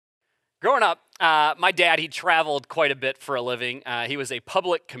Growing up, my dad, he traveled quite a bit for a living. He was a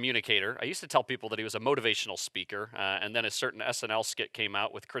public communicator. I used to tell people that he was a motivational speaker, and then a certain SNL skit came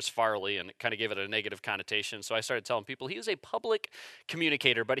out with Chris Farley, and it kind of gave it a negative connotation. So I started telling people he was a public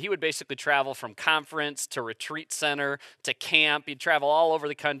communicator, but he would basically travel from conference to retreat center to camp. He'd travel all over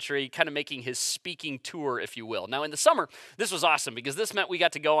the country, kind of making his speaking tour, if you will. Now, in the summer, this was awesome because this meant we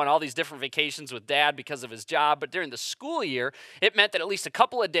got to go on all these different vacations with dad because of his job. But during the school year, it meant that at least a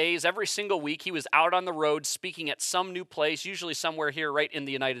couple of days every single week he was out on the road speaking at some new place, usually somewhere here right in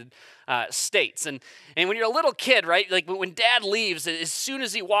the United States. And when you're a little kid, right, like when dad leaves, as soon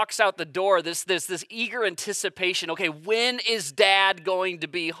as he walks out the door, this eager anticipation, okay, when is dad going to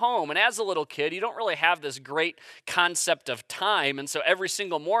be home? And as a little kid, you don't really have this great concept of time. And so every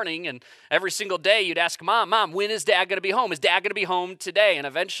single morning and every single day you'd ask, Mom, when is dad going to be home? Is dad going to be home today? And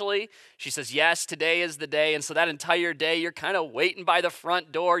eventually she says, yes, today is the day. And so that entire day you're kind of waiting by the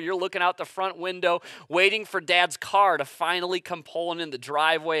front door. You're looking out the front window, waiting for dad's car to finally come pulling in the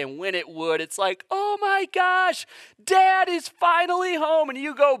driveway. And when it would, it's like, oh my gosh, dad is finally home. And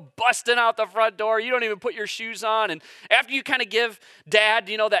you go busting out the front door. You don't even put your shoes on. And after you kind of give dad,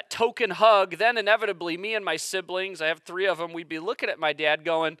 that token hug, then inevitably me and my siblings, I have 3 of them, we'd be looking at my dad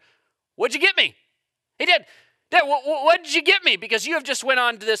going, what'd you get me? Hey, Dad, what did you get me? Because you have just went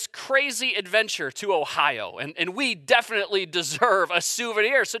on this crazy adventure to Ohio, and we definitely deserve a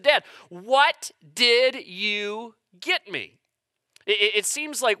souvenir. So, Dad, what did you get me? It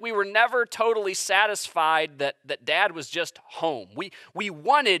seems like we were never totally satisfied that Dad was just home. We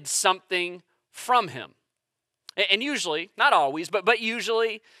wanted something from him. And usually, not always, but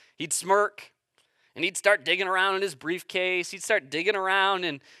usually, he'd smirk, and he'd start digging around in his briefcase. He'd start digging around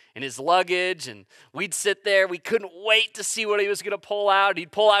in his luggage, and we'd sit there. We couldn't wait to see what he was going to pull out. He'd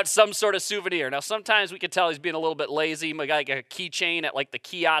pull out some sort of souvenir. Now, sometimes we could tell he's being a little bit lazy, like a keychain at like the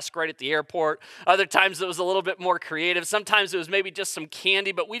kiosk right at the airport. Other times it was a little bit more creative. Sometimes it was maybe just some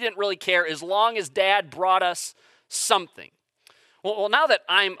candy, but we didn't really care as long as Dad brought us something. Well, now that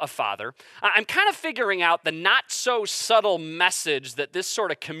I'm a father, I'm kind of figuring out the not-so-subtle message that this sort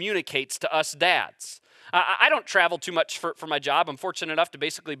of communicates to us dads. I don't travel too much for my job. I'm fortunate enough to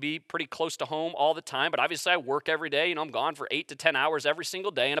basically be pretty close to home all the time, but obviously I work every day. I'm gone for 8 to 10 hours every single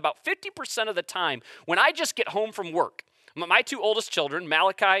day, and about 50% of the time, when I just get home from work, my 2 oldest children,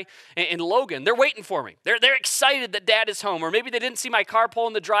 Malachi and Logan, they're waiting for me. They're excited that Dad is home, or maybe they didn't see my car pull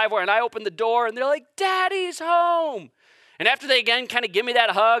in the driveway, and I open the door, and they're like, Daddy's home. And after they again kind of give me that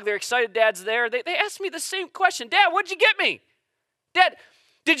hug, they're excited Dad's there, they ask me the same question. Dad, what'd you get me? Dad,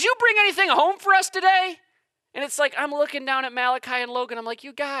 did you bring anything home for us today? And it's like I'm looking down at Malachi and Logan. I'm like,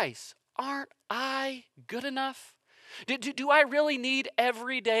 you guys, aren't I good enough? Do I really need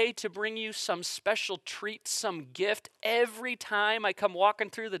every day to bring you some special treat, some gift every time I come walking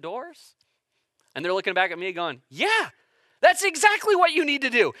through the doors? And they're looking back at me going, yeah. That's exactly what you need to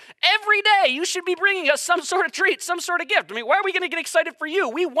do. Every day, you should be bringing us some sort of treat, some sort of gift. I mean, why are we going to get excited for you?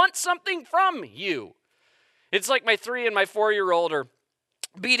 We want something from you. It's like my 3 and my 4-year-old are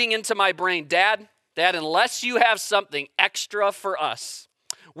beating into my brain. Dad, unless you have something extra for us,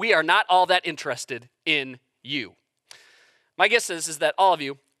 we are not all that interested in you. My guess is that all of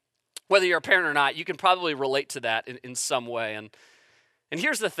you, whether you're a parent or not, you can probably relate to that in some way. And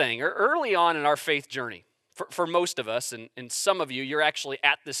here's the thing. Early on in our faith journey, for most of us, and some of you, you're actually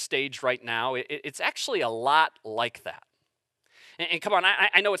at this stage right now, it's actually a lot like that. And come on,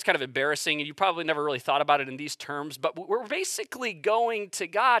 I know it's kind of embarrassing, and you probably never really thought about it in these terms, but we're basically going to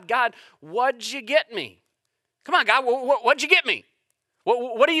God, what'd you get me? Come on, God, what'd you get me?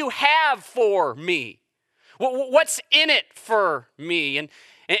 What do you have for me? What's in it for me? And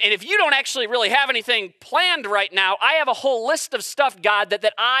if you don't actually really have anything planned right now, I have a whole list of stuff, God,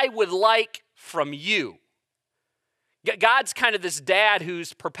 that I would like from you. God's kind of this dad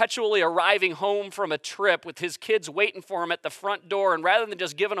who's perpetually arriving home from a trip with his kids waiting for him at the front door, and rather than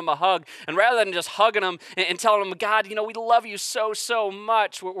just giving them a hug, and rather than just hugging them and telling them, God, we love you so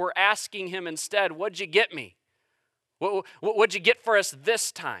much, we're asking him instead, what'd you get me? What'd you get for us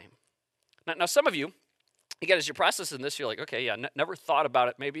this time? Now some of you, again, as you're processing this, you're like, okay, yeah, never thought about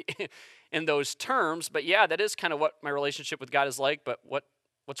it maybe in those terms, but yeah, that is kind of what my relationship with God is like, but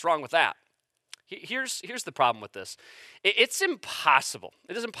what's wrong with that? Here's the problem with this. It's impossible.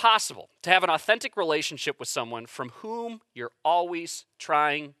 It is impossible to have an authentic relationship with someone from whom you're always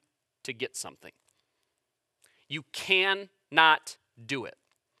trying to get something. You cannot do it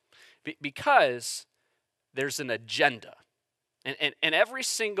because there's an agenda. And every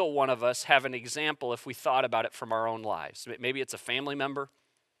single one of us have an example if we thought about it from our own lives. Maybe it's a family member.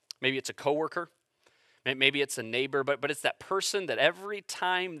 Maybe it's a coworker. Maybe it's a neighbor, but it's that person that every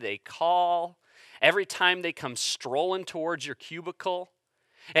time they call, every time they come strolling towards your cubicle,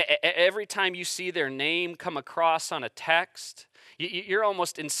 every time you see their name come across on a text, you're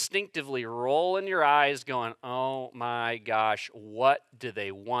almost instinctively rolling your eyes going, oh my gosh, what do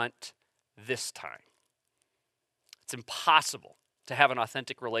they want this time? It's impossible to have an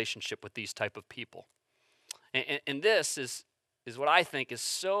authentic relationship with these type of people. And this is what I think is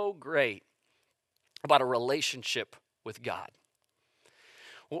so great about a relationship with God.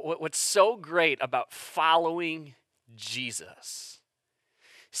 What's so great about following Jesus?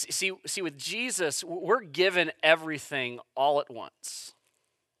 See, with Jesus, we're given everything all at once,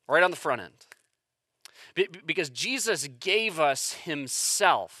 right on the front end. Because Jesus gave us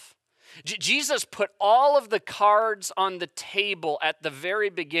himself. Jesus put all of the cards on the table at the very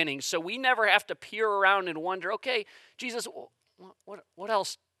beginning, so we never have to peer around and wonder, okay, Jesus, what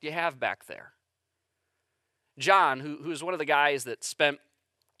else do you have back there? John, who's one of the guys that spent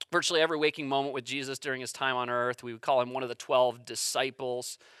virtually every waking moment with Jesus during his time on earth, we would call him one of the 12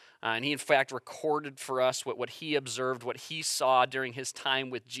 disciples. And he, in fact, recorded for us what he observed, what he saw during his time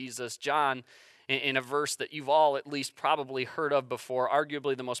with Jesus. John, in a verse that you've all at least probably heard of before,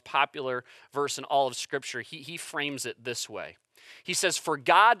 arguably the most popular verse in all of Scripture, he frames it this way. He says, "For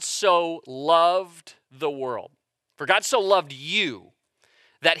God so loved the world, for God so loved you,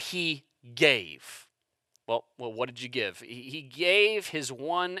 that he gave." Well, what did you give? He gave his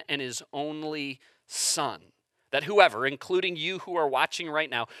one and his only Son, that whoever, including you who are watching right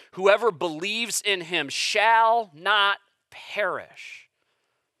now, whoever believes in him shall not perish,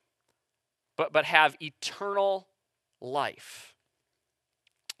 but have eternal life.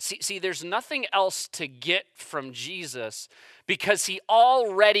 See, there's nothing else to get from Jesus because he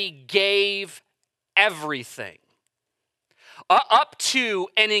already gave everything. Up to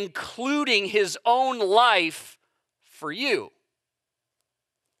and including his own life for you,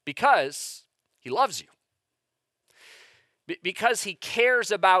 because he loves you, because he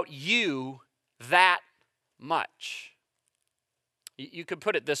cares about you that much. You could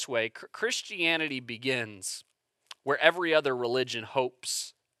put it this way: Christianity begins where every other religion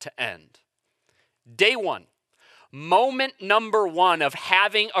hopes to end. Day one. Moment number one of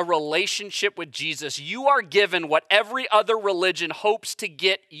having a relationship with Jesus, you are given what every other religion hopes to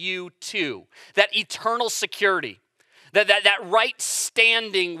get you to, that eternal security, that right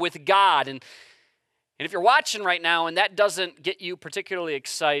standing with God. And if you're watching right now and that doesn't get you particularly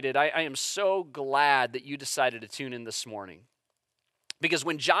excited, I am so glad that you decided to tune in this morning. Because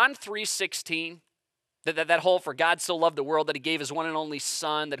when John 3:16, that whole "for God so loved the world that he gave his one and only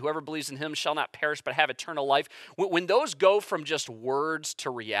Son, that whoever believes in him shall not perish but have eternal life," when those go from just words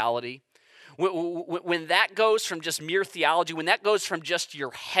to reality, when that goes from just mere theology, when that goes from just your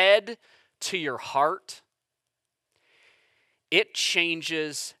head to your heart, it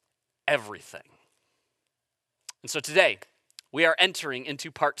changes everything. And so today, we are entering into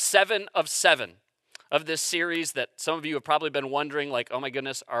part 7 of 7 of this series that some of you have probably been wondering, like, oh my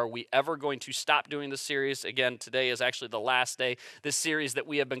goodness, are we ever going to stop doing this series? Again, today is actually the last day. This series that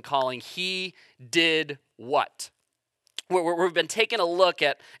we have been calling He Did What? We've been taking a look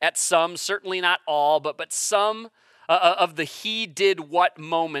at some, certainly not all, but some of the He Did What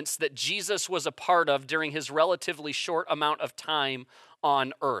moments that Jesus was a part of during his relatively short amount of time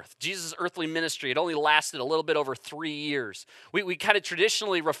on earth. Jesus' earthly ministry, it only lasted a little bit over 3 years. We kind of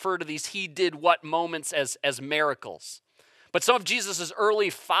traditionally refer to these He Did What moments as miracles. But some of Jesus'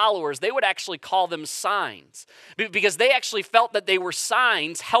 early followers, they would actually call them signs, because they actually felt that they were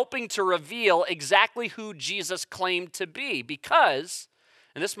signs helping to reveal exactly who Jesus claimed to be. Because,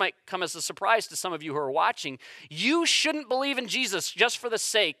 and this might come as a surprise to some of you who are watching, you shouldn't believe in Jesus just for the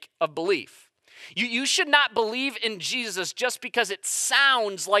sake of belief. You should not believe in Jesus just because it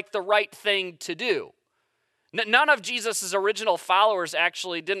sounds like the right thing to do. None of Jesus' original followers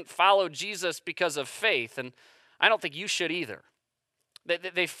actually didn't follow Jesus because of faith, and I don't think you should either.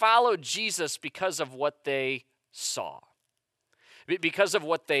 They followed Jesus because of what they saw, because of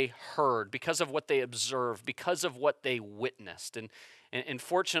what they heard, because of what they observed, because of what they witnessed. And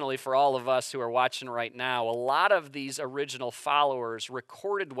fortunately for all of us who are watching right now, a lot of these original followers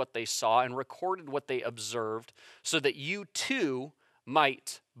recorded what they saw and recorded what they observed so that you too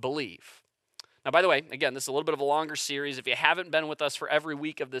might believe. Now, by the way, again, this is a little bit of a longer series. If you haven't been with us for every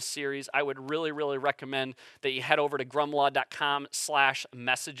week of this series, I would really, really recommend that you head over to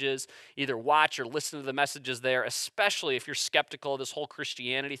grumlaw.com/messages. Either watch or listen to the messages there, especially if you're skeptical of this whole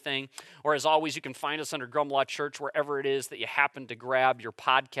Christianity thing. Or as always, you can find us under Grumlaw Church wherever it is that you happen to grab your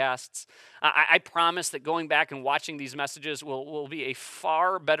podcasts. I promise that going back and watching these messages will be a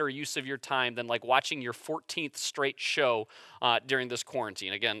far better use of your time than like watching your 14th straight show during this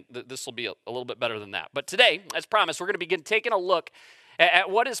quarantine. Again, this will be a little bit better than that. But today, as promised, we're going to begin taking a look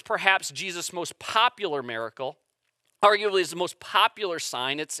at what is perhaps Jesus' most popular miracle, arguably his most popular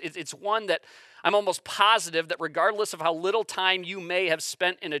sign. It's one that I'm almost positive that regardless of how little time you may have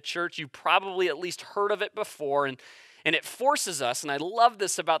spent in a church, you probably at least heard of it before. And it forces us, and I love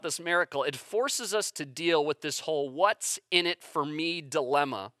this about this miracle, it forces us to deal with this whole what's in it for me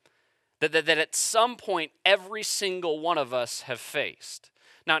dilemma that at some point every single one of us have faced.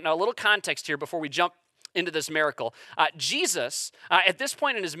 Now a little context here before we jump into this miracle. Jesus, at this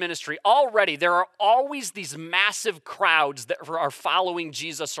point in his ministry, already there are always these massive crowds that are following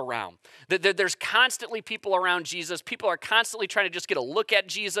Jesus around. There's constantly people around Jesus. People are constantly trying to just get a look at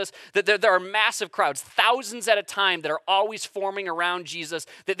Jesus. There are massive crowds, thousands at a time, that are always forming around Jesus,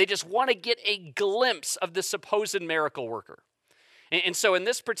 that they just want to get a glimpse of the supposed miracle worker. And so in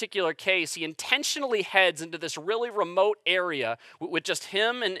this particular case, he intentionally heads into this really remote area with just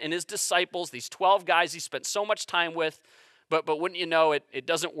him and his disciples, these 12 guys he spent so much time with. But wouldn't you know, it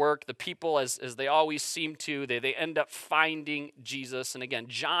doesn't work. The people, as they always seem to, they end up finding Jesus. And again,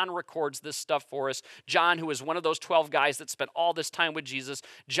 John records this stuff for us. John, who is one of those 12 guys that spent all this time with Jesus.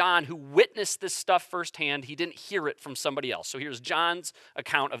 John, who witnessed this stuff firsthand. He didn't hear it from somebody else. So here's John's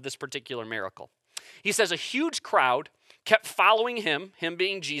account of this particular miracle. He says, a huge crowd kept following him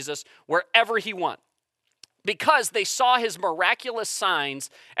being Jesus, wherever he went, because they saw his miraculous signs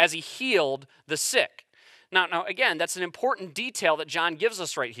as he healed the sick. Now, again, that's an important detail that John gives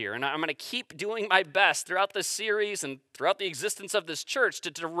us right here, and I'm going to keep doing my best throughout this series and throughout the existence of this church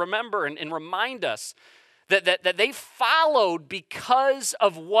to remember and remind us that they followed because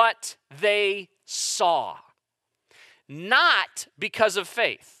of what they saw, not because of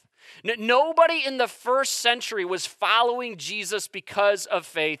faith. Nobody in the first century was following Jesus because of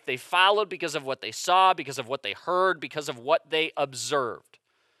faith. They followed because of what they saw, because of what they heard, because of what they observed.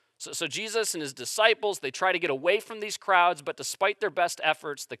 So Jesus and his disciples, they try to get away from these crowds, but despite their best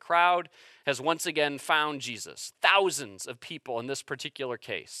efforts, the crowd has once again found Jesus. Thousands of people in this particular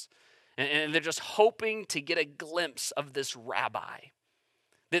case. And they're just hoping to get a glimpse of this rabbi,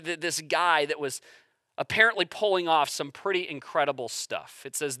 this guy that was apparently pulling off some pretty incredible stuff.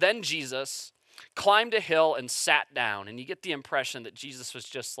 It says, then Jesus climbed a hill and sat down. And you get the impression that Jesus was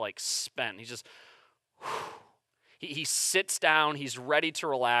just like spent. He's just, he sits down. He's ready to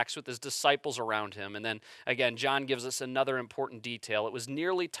relax with his disciples around him. And then again, John gives us another important detail. It was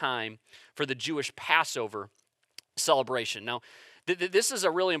nearly time for the Jewish Passover celebration. Now, this is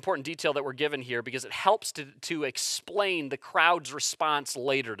a really important detail that we're given here because it helps to explain the crowd's response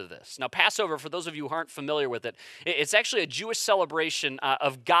later to this. Now, Passover, for those of you who aren't familiar with it, it's actually a Jewish celebration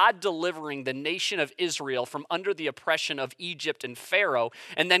of God delivering the nation of Israel from under the oppression of Egypt and Pharaoh,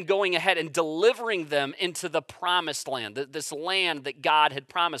 and then going ahead and delivering them into the promised land, this land that God had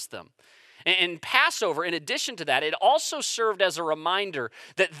promised them. And Passover, in addition to that, it also served as a reminder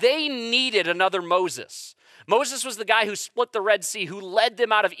that they needed another Moses. Moses was the guy who split the Red Sea, who led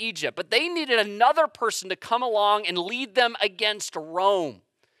them out of Egypt, but they needed another person to come along and lead them against Rome.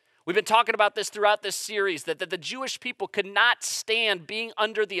 We've been talking about this throughout this series, that the Jewish people could not stand being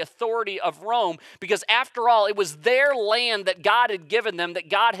under the authority of Rome because, after all, it was their land that God had given them, that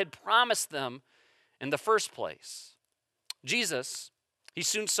God had promised them in the first place. Jesus, he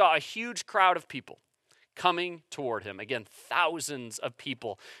soon saw a huge crowd of people coming toward him. Again, thousands of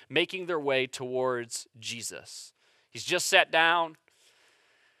people making their way towards Jesus. He's just sat down.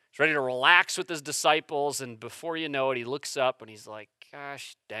 He's ready to relax with his disciples. And before you know it, he looks up and he's like,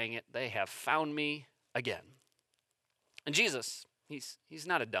 gosh, dang it, they have found me again. And Jesus, he's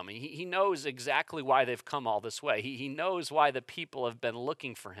not a dummy. He knows exactly why they've come all this way. He knows why the people have been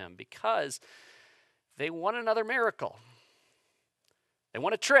looking for him, because they want another miracle. They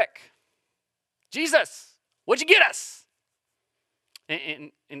want a trick. Jesus, what'd you get us?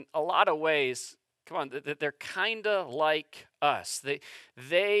 In a lot of ways, come on, they're kind of like us.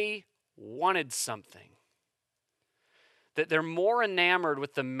 They wanted something. That they're more enamored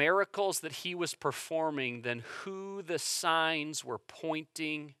with the miracles that he was performing than who the signs were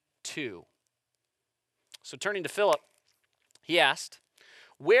pointing to. So turning to Philip, he asked,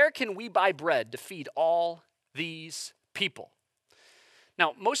 where can we buy bread to feed all these people?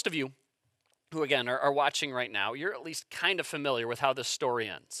 Now, most of you who again are watching right now, you're at least kind of familiar with how this story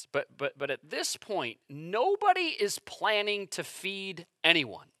ends. But at this point, nobody is planning to feed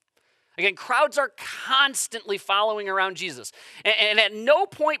anyone. Again, crowds are constantly following around Jesus. And at no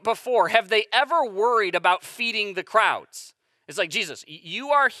point before have they ever worried about feeding the crowds. It's like, Jesus, you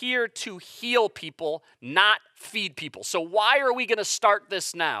are here to heal people, not feed people. So why are we going to start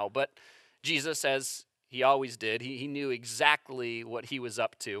this now? But Jesus, as he always did, he knew exactly what he was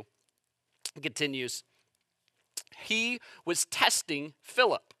up to. He continues, he was testing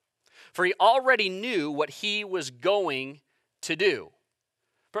Philip, for he already knew what he was going to do.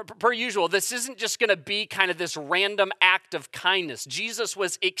 Per usual, this isn't just going to be kind of this random act of kindness. Jesus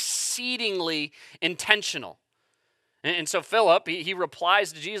was exceedingly intentional. And so Philip, he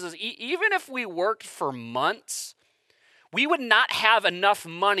replies to Jesus, even if we worked for months, we would not have enough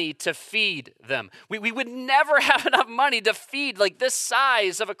money to feed them. We would never have enough money to feed like this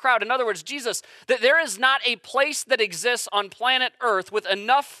size of a crowd. In other words, Jesus, that there is not a place that exists on planet Earth with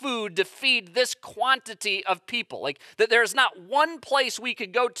enough food to feed this quantity of people. Like that there is not one place we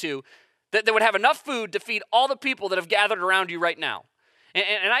could go to that would have enough food to feed all the people that have gathered around you right now.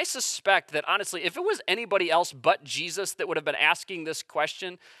 And I suspect that, honestly, if it was anybody else but Jesus that would have been asking this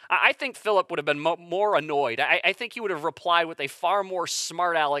question, I think Philip would have been more annoyed. I think he would have replied with a far more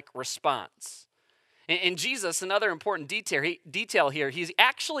smart aleck response. And Jesus, another important detail here, he's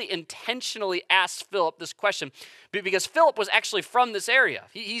actually intentionally asked Philip this question because Philip was actually from this area.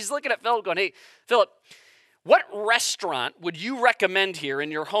 He's looking at Philip going, hey, Philip, what restaurant would you recommend here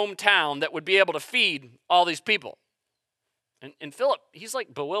in your hometown that would be able to feed all these people? And Philip, he's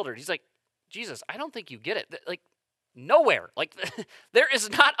like bewildered. He's like, Jesus, I don't think you get it. Like, nowhere. Like, there is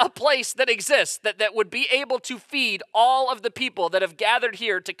not a place that exists that would be able to feed all of the people that have gathered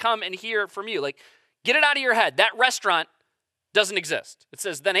here to come and hear from you. Like, get it out of your head. That restaurant doesn't exist. It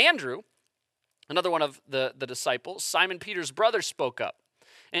says, then Andrew, another one of the disciples, Simon Peter's brother, spoke up.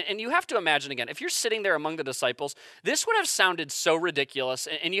 And you have to imagine, again, if you're sitting there among the disciples, this would have sounded so ridiculous.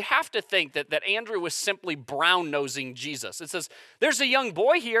 And you have to think that Andrew was simply brown-nosing Jesus. It says, there's a young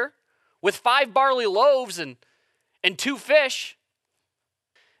boy here with 5 barley loaves and 2 fish.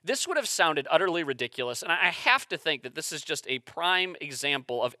 This would have sounded utterly ridiculous. And I have to think that this is just a prime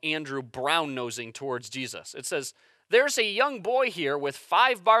example of Andrew brown-nosing towards Jesus. It says, there's a young boy here with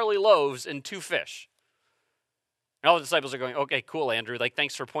 5 barley loaves and 2 fish. And all the disciples are going, okay, cool, Andrew. Like,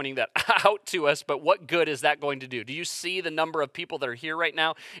 thanks for pointing that out to us, but what good is that going to do? Do you see the number of people that are here right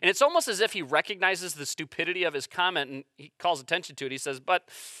now? And it's almost as if he recognizes the stupidity of his comment, and he calls attention to it. He says, but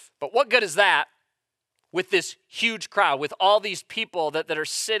what good is that with this huge crowd, with all these people that are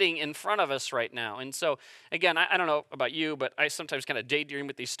sitting in front of us right now? And so, again, I don't know about you, but I sometimes kind of daydream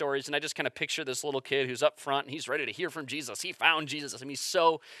with these stories, and I just kind of picture this little kid who's up front, and he's ready to hear from Jesus. He found Jesus, and he's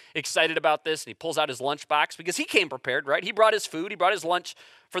so excited about this, and he pulls out his lunchbox because he came prepared, right? He brought his food. He brought his lunch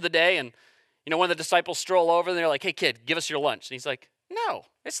for the day, and, when the disciples stroll over, and they're like, hey, kid, give us your lunch. And he's like, no,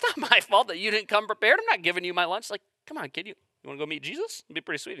 it's not my fault that you didn't come prepared. I'm not giving you my lunch. Like, come on, kid, you want to go meet Jesus? It'd be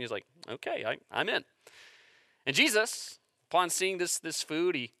pretty sweet. And he's like, okay, I'm in. And Jesus, upon seeing this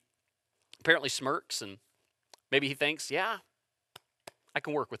food, he apparently smirks, and maybe he thinks, yeah, I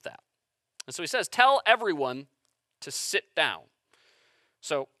can work with that. And so he says, tell everyone to sit down.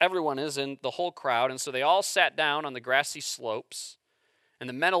 So everyone is in the whole crowd, and so they all sat down on the grassy slopes, and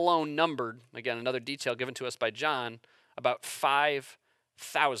the men alone numbered, again, another detail given to us by John, about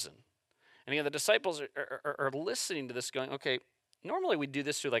 5,000. And again, the disciples are listening to this going, okay, normally we do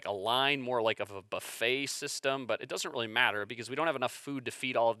this through like a line, more like of a buffet system, but it doesn't really matter because we don't have enough food to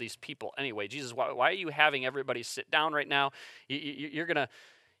feed all of these people anyway. Jesus, why are you having everybody sit down right now? You're going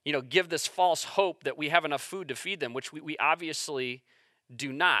to, give this false hope that we have enough food to feed them, which we obviously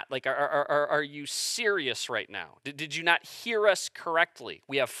do not. Like, are you serious right now? Did you not hear us correctly?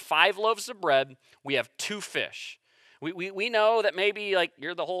 We have 5 loaves of bread. We have 2 fish. We know that maybe like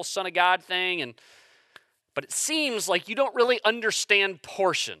you're the whole Son of God thing, but it seems like you don't really understand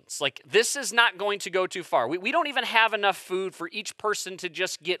portions. Like, this is not going to go too far. We don't even have enough food for each person to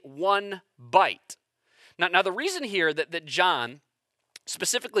just get 1 bite. Now the reason here that John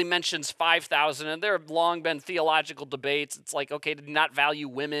specifically mentions 5,000, and there have long been theological debates. It's like, okay, did he not value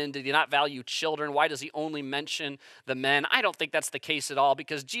women? Did he not value children? Why does he only mention the men? I don't think that's the case at all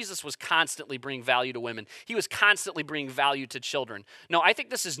because Jesus was constantly bringing value to women. He was constantly bringing value to children. No, I think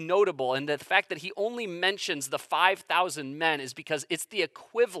this is notable, and the fact that he only mentions the 5,000 men is because it's the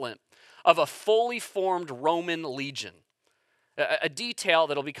equivalent of a fully formed Roman legion, a detail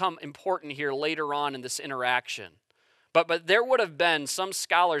that'll become important here later on in this interaction. But there would have been, some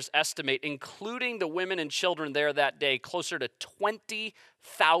scholars estimate, including the women and children there that day, closer to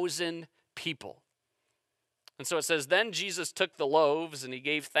 20,000 people. And so it says, then Jesus took the loaves and he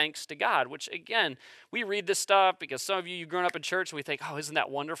gave thanks to God, which again, we read this stuff because some of you, you've grown up in church and we think, oh, isn't that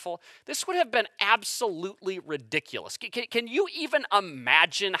wonderful? This would have been absolutely ridiculous. Can you even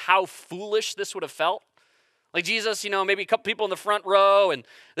imagine how foolish this would have felt? Like Jesus, maybe a couple people in the front row and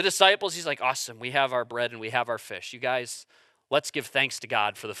the disciples, he's like, awesome, we have our bread and we have our fish. You guys, let's give thanks to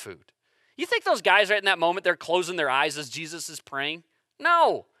God for the food. You think those guys right in that moment, they're closing their eyes as Jesus is praying?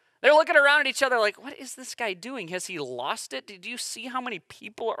 No. They're looking around at each other like, what is this guy doing? Has he lost it? Did you see how many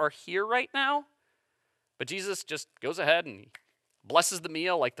people are here right now? But Jesus just goes ahead and he blesses the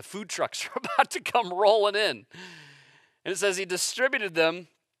meal like the food trucks are about to come rolling in. And it says he distributed them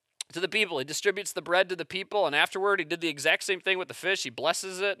to the people. He distributes the bread to the people, and afterward he did the exact same thing with the fish. He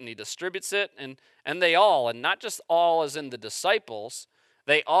blesses it and he distributes it, and they all, and not just all as in the disciples,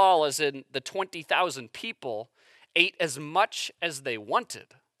 they all as in the 20,000 people, ate as much as they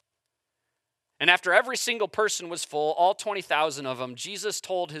wanted. And after every single person was full, all 20,000 of them, Jesus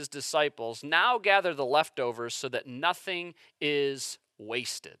told his disciples, now gather the leftovers so that nothing is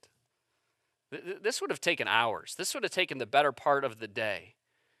wasted. This would have taken hours. This would have taken the better part of the day.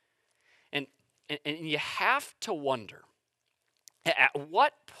 And you have to wonder, at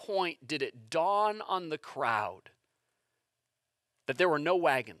what point did it dawn on the crowd that there were no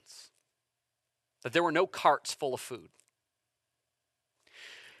wagons, that there were no carts full of food?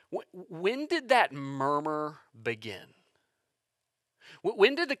 When did that murmur begin?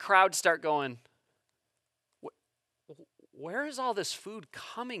 When did the crowd start going, where is all this food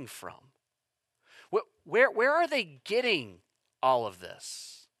coming from? Where are they getting all of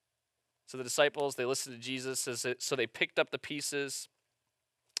this? So the disciples, they listened to Jesus, so they picked up the pieces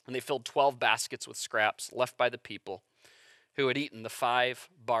and they filled 12 baskets with scraps left by the people who had eaten the 5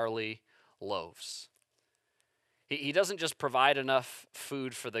 barley loaves. He doesn't just provide enough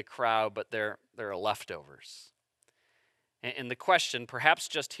food for the crowd, but there are leftovers. And the question, perhaps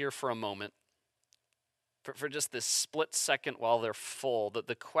just here for a moment, for just this split second while they're full, that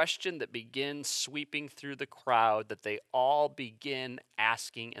the question that begins sweeping through the crowd that they all begin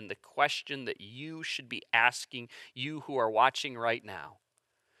asking, and the question that you should be asking, you who are watching right now,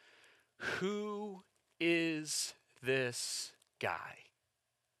 who is this guy?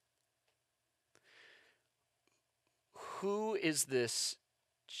 Who is this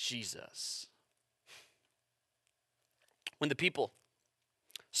Jesus? When the people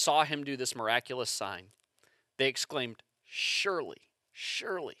saw him do this miraculous sign, they exclaimed, surely,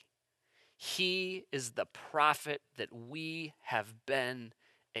 surely, he is the prophet that we have been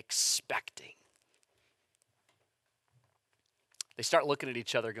expecting. They start looking at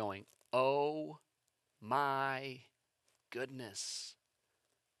each other going, oh my goodness,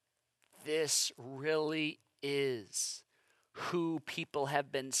 this really is who people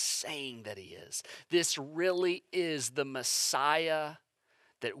have been saying that he is. This really is the Messiah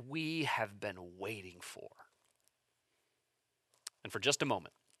that we have been waiting for. And for just a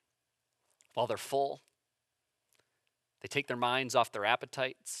moment, while they're full, they take their minds off their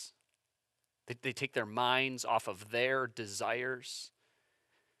appetites. They take their minds off of their desires,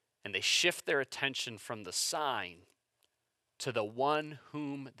 and they shift their attention from the sign to the one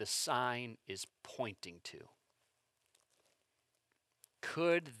whom the sign is pointing to.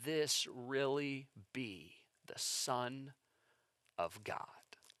 Could this really be the Son of God?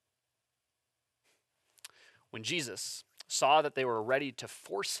 When Jesus saw that they were ready to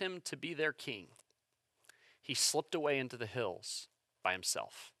force him to be their king, he slipped away into the hills by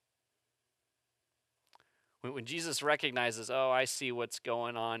himself. When Jesus recognizes, oh, I see what's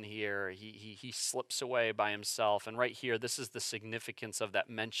going on here, he slips away by himself. And right here, this is the significance of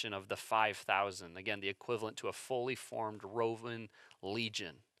that mention of the 5,000. Again, the equivalent to a fully formed Roman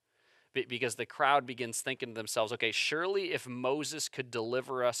legion. Because the crowd begins thinking to themselves, okay, surely if Moses could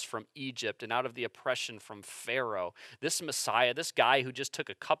deliver us from Egypt and out of the oppression from Pharaoh, this Messiah, this guy who just took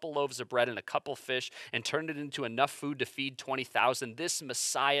a couple loaves of bread and a couple fish and turned it into enough food to feed 20,000, this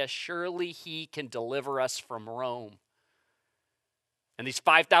Messiah, surely he can deliver us from Rome. And these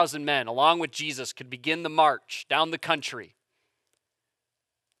 5,000 men, along with Jesus, could begin the march down the country.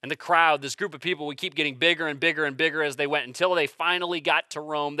 And the crowd, this group of people, would keep getting bigger and bigger and bigger as they went until they finally got to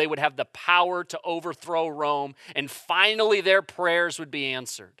Rome. They would have the power to overthrow Rome, and finally their prayers would be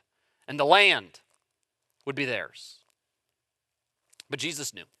answered, and the land would be theirs. But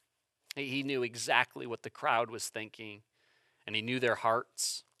Jesus knew. He knew exactly what the crowd was thinking, and he knew their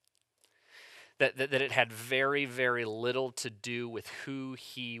hearts, that it had very, very little to do with who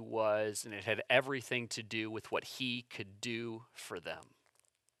he was, and it had everything to do with what he could do for them.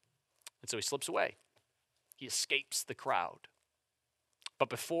 And so he slips away. He escapes the crowd. But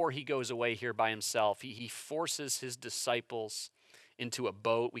before he goes away here by himself, he forces his disciples into a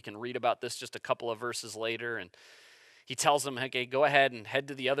boat. We can read about this just a couple of verses later. And he tells them, okay, go ahead and head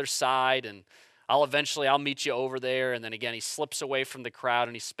to the other side, and I'll meet you over there. And then again, he slips away from the crowd,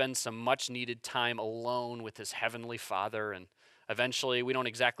 and he spends some much needed time alone with his heavenly Father. And eventually, we don't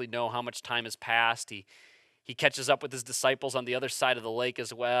exactly know how much time has passed. He catches up with his disciples on the other side of the lake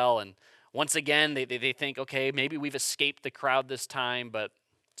as well. And once again, they think, okay, maybe we've escaped the crowd this time, but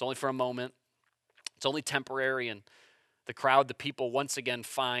it's only for a moment. It's only temporary. And the crowd, the people, once again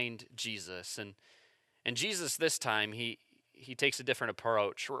find Jesus. And Jesus this time, he takes a different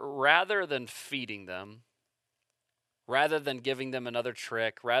approach. Rather than feeding them, rather than giving them another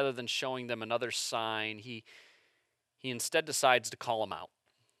trick, rather than showing them another sign, he instead decides to call them out.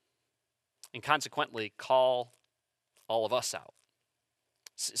 And consequently, call all of us out.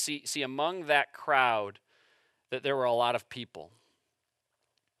 See, among that crowd, that there were a lot of people.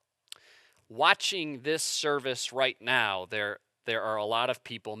 Watching this service right now, there are a lot of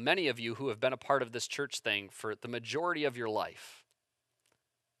people, many of you who have been a part of this church thing for the majority of your life.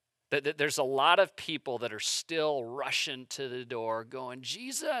 There's a lot of people that are still rushing to the door going,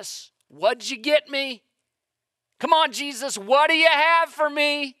 Jesus, what'd you get me? Come on, Jesus, what do you have for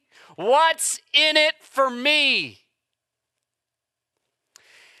me? What's in it for me?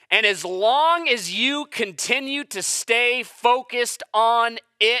 And as long as you continue to stay focused on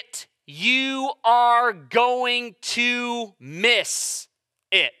it, you are going to miss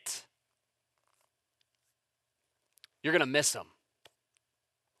it. You're going to miss them.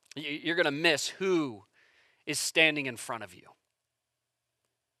 You're going to miss who is standing in front of you.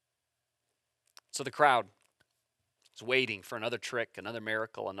 So the crowd is waiting for another trick, another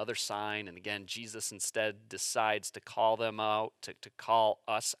miracle, another sign. And again, Jesus instead decides to call them out, to call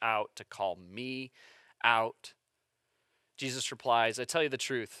us out, to call me out. Jesus replies, I tell you the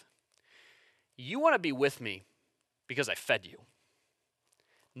truth. You want to be with me because I fed you,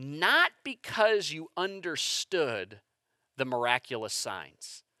 not because you understood the miraculous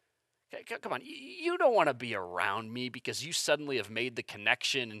signs. Come on, you don't want to be around me because you suddenly have made the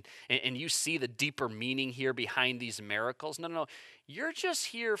connection and you see the deeper meaning here behind these miracles. No. You're just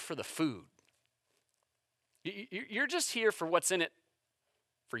here for the food. You're just here for what's in it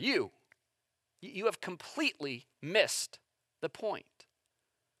for you. You have completely missed the point.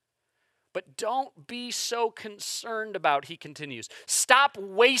 But don't be so concerned about, he continues. Stop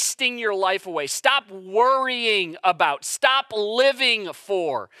wasting your life away. Stop worrying about. Stop living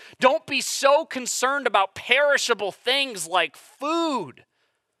for. Don't be so concerned about perishable things like food.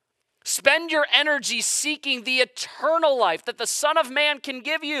 Spend your energy seeking the eternal life that the Son of Man can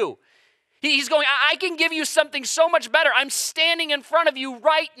give you. He's going, I can give you something so much better. I'm standing in front of you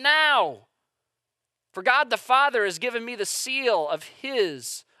right now. For God the Father has given me the seal of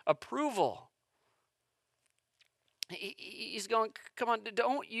his approval. He's going, come on,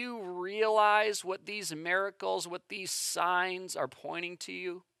 don't you realize what these miracles, what these signs are pointing to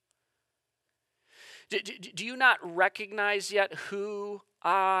you? Do you not recognize yet who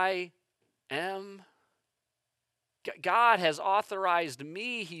I am? God has authorized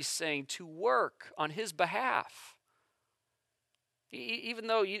me, he's saying, to work on his behalf. Even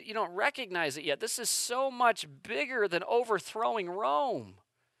though you don't recognize it yet, this is so much bigger than overthrowing Rome.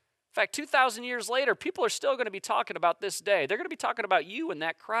 In fact, 2,000 years later, people are still going to be talking about this day. They're going to be talking about you in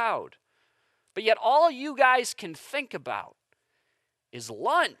that crowd. But yet all you guys can think about is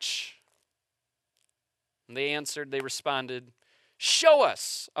lunch. And they responded, show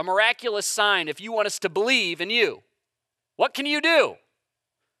us a miraculous sign if you want us to believe in you. What can you do?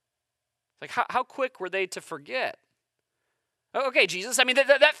 Like, how quick were they to forget? Okay, Jesus, I mean,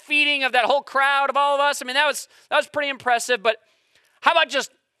 that feeding of that whole crowd of all of us, I mean, that was pretty impressive, but how about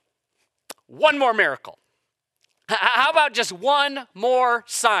just one more miracle? How about just one more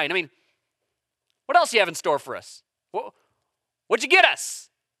sign? I mean, what else do you have in store for us? What'd you get us?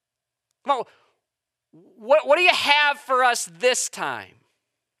 Come on, what do you have for us this time?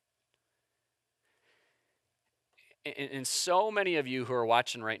 And so many of you who are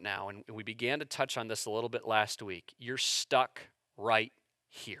watching right now, and we began to touch on this a little bit last week, you're stuck right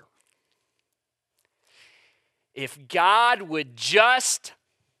here. If God would just,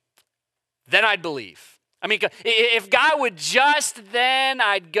 then I'd believe. I mean, if God would just, then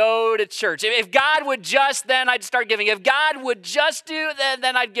I'd go to church. If God would just, then I'd start giving. If God would just do,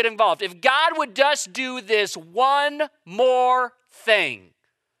 then I'd get involved. If God would just do this one more thing,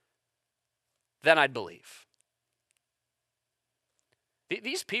 then I'd believe.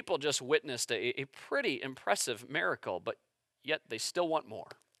 These people just witnessed a pretty impressive miracle, but yet they still want more.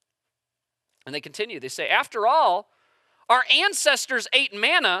 And they continue. They say, after all, Our ancestors ate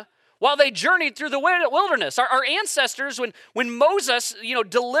manna while they journeyed through the wilderness. Our ancestors, when Moses,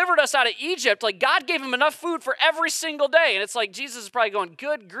 delivered us out of Egypt, like God gave him enough food for every single day. And it's like Jesus is probably going,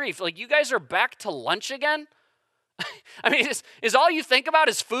 good grief, like you guys are back to lunch again? I mean, is all you think about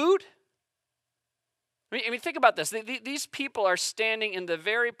is food? I mean, think about this. These people are standing in the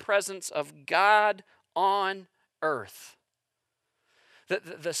very presence of God on earth.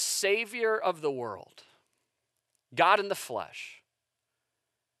 The Savior of the world. God in the flesh.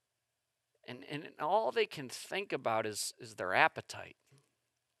 And all they can think about is their appetite,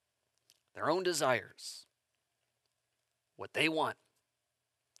 their own desires, what they want.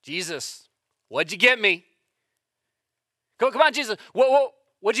 Jesus, what'd you get me? Come on, Jesus,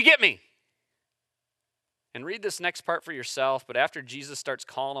 what'd you get me? And read this next part for yourself, but after Jesus starts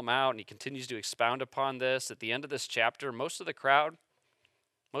calling them out and he continues to expound upon this, at the end of this chapter, most of the crowd,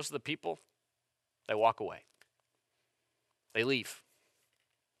 most of the people, they walk away. They leave.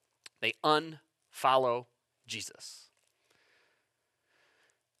 They unfollow Jesus.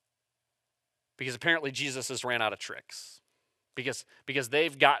 Because apparently Jesus has ran out of tricks. Because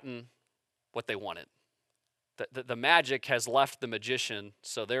they've gotten what they wanted. The magic has left the magician,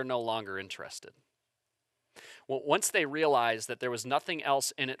 so they're no longer interested. Well, once they realized that there was nothing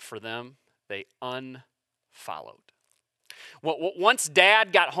else in it for them, they unfollowed. Well, once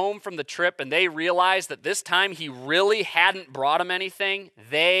Dad got home from the trip and they realized that this time he really hadn't brought him anything,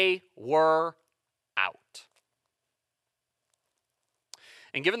 they were out.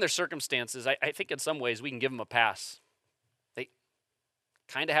 And given their circumstances, I think in some ways we can give them a pass. They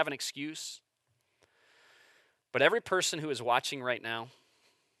kind of have an excuse. But every person who is watching right now,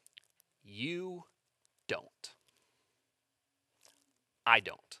 you don't. I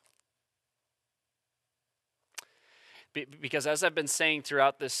don't. Because as I've been saying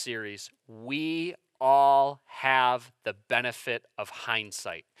throughout this series, we all have the benefit of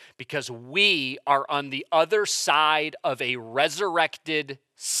hindsight because we are on the other side of a resurrected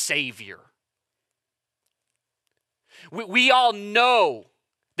Savior. We all know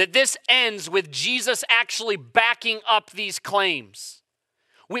that this ends with Jesus actually backing up these claims.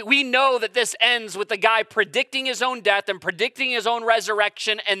 We know that this ends with the guy predicting his own death and predicting his own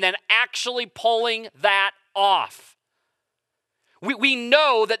resurrection and then actually pulling that off. We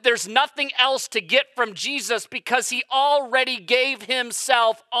know that there's nothing else to get from Jesus because he already gave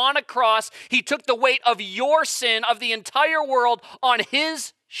himself on a cross. He took the weight of your sin, of the entire world, on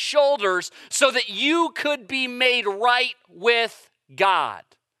his shoulders so that you could be made right with God.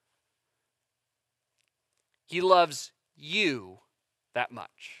 He loves you that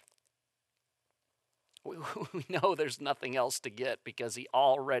much. We know there's nothing else to get because he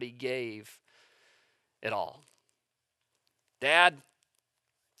already gave it all. Dad,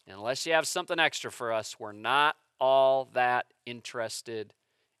 unless you have something extra for us, we're not all that interested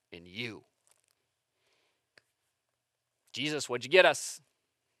in you. Jesus, what'd you get us?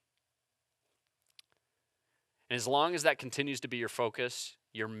 And as long as that continues to be your focus,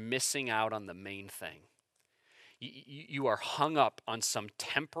 you're missing out on the main thing. You are hung up on some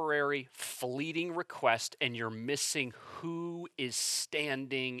temporary, fleeting request, and you're missing who is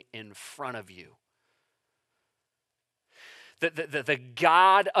standing in front of you. The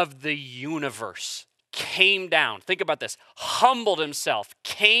God of the universe came down. Think about this. Humbled himself,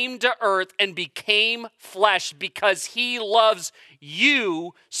 came to earth, and became flesh because he loves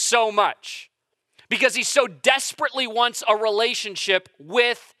you so much. Because he so desperately wants a relationship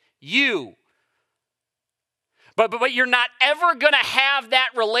with you. But you're not ever going to have that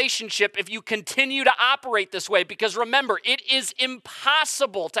relationship if you continue to operate this way. Because remember, it is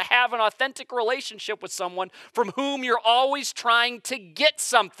impossible to have an authentic relationship with someone from whom you're always trying to get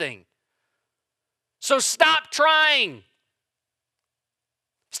something. So stop trying.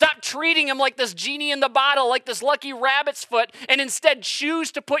 Stop treating him like this genie in the bottle, like this lucky rabbit's foot, and instead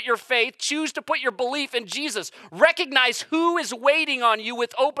choose to put your faith, choose to put your belief in Jesus. Recognize who is waiting on you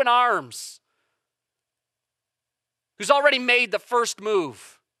with open arms. Who's already made the first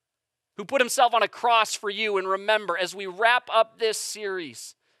move, who put himself on a cross for you. And remember, as we wrap up this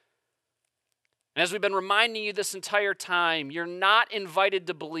series, and as we've been reminding you this entire time, you're not invited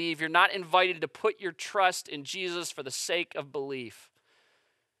to believe, you're not invited to put your trust in Jesus for the sake of belief,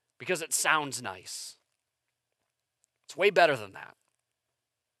 because it sounds nice. It's way better than that.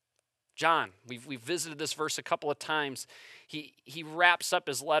 John, we've visited this verse a couple of times. He wraps up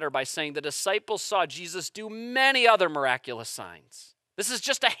his letter by saying the disciples saw Jesus do many other miraculous signs. This is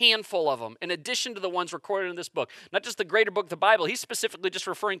just a handful of them, in addition to the ones recorded in this book. Not just the greater book, the Bible. He's specifically just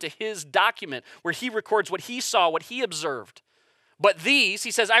referring to his document where he records what he saw, what he observed. But these,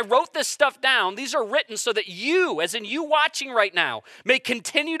 he says, I wrote this stuff down. These are written so that you, as in you watching right now, may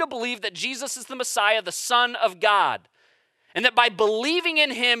continue to believe that Jesus is the Messiah, the Son of God. And that by believing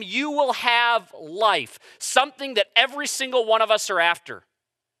in him, you will have life, something that every single one of us are after.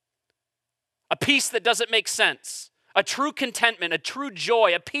 A peace that doesn't make sense, a true contentment, a true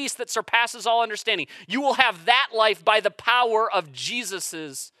joy, a peace that surpasses all understanding. You will have that life by the power of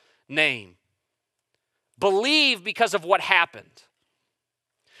Jesus' name. Believe because of what happened.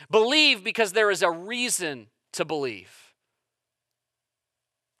 Believe because there is a reason to believe.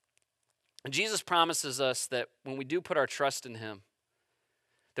 And Jesus promises us that when we do put our trust in him,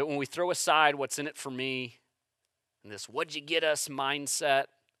 that when we throw aside what's in it for me, and this what'd you get us mindset,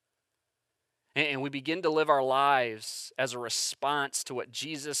 and we begin to live our lives as a response to what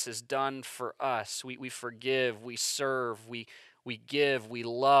Jesus has done for us, we forgive, we serve, we give, we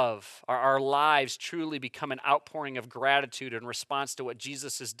love. Our lives truly become an outpouring of gratitude in response to what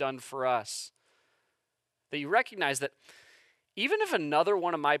Jesus has done for us. That you recognize that even if another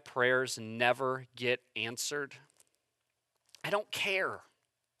one of my prayers never get answered, I don't care.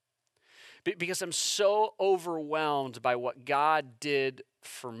 Because I'm so overwhelmed by what God did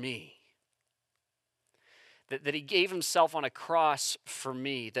for me. That he gave himself on a cross for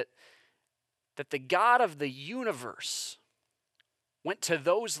me. That the God of the universe went to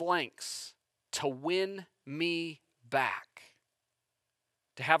those lengths to win me back.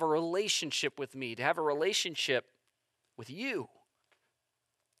 To have a relationship with me. To have a relationship with you.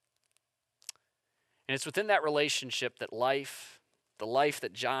 And it's within that relationship that life, the life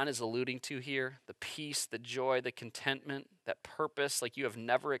that John is alluding to here, the peace, the joy, the contentment, that purpose like you have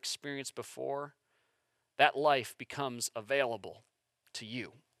never experienced before, that life becomes available to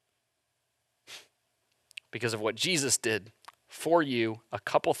you. Because of what Jesus did for you a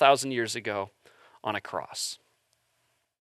couple thousand years ago on a cross.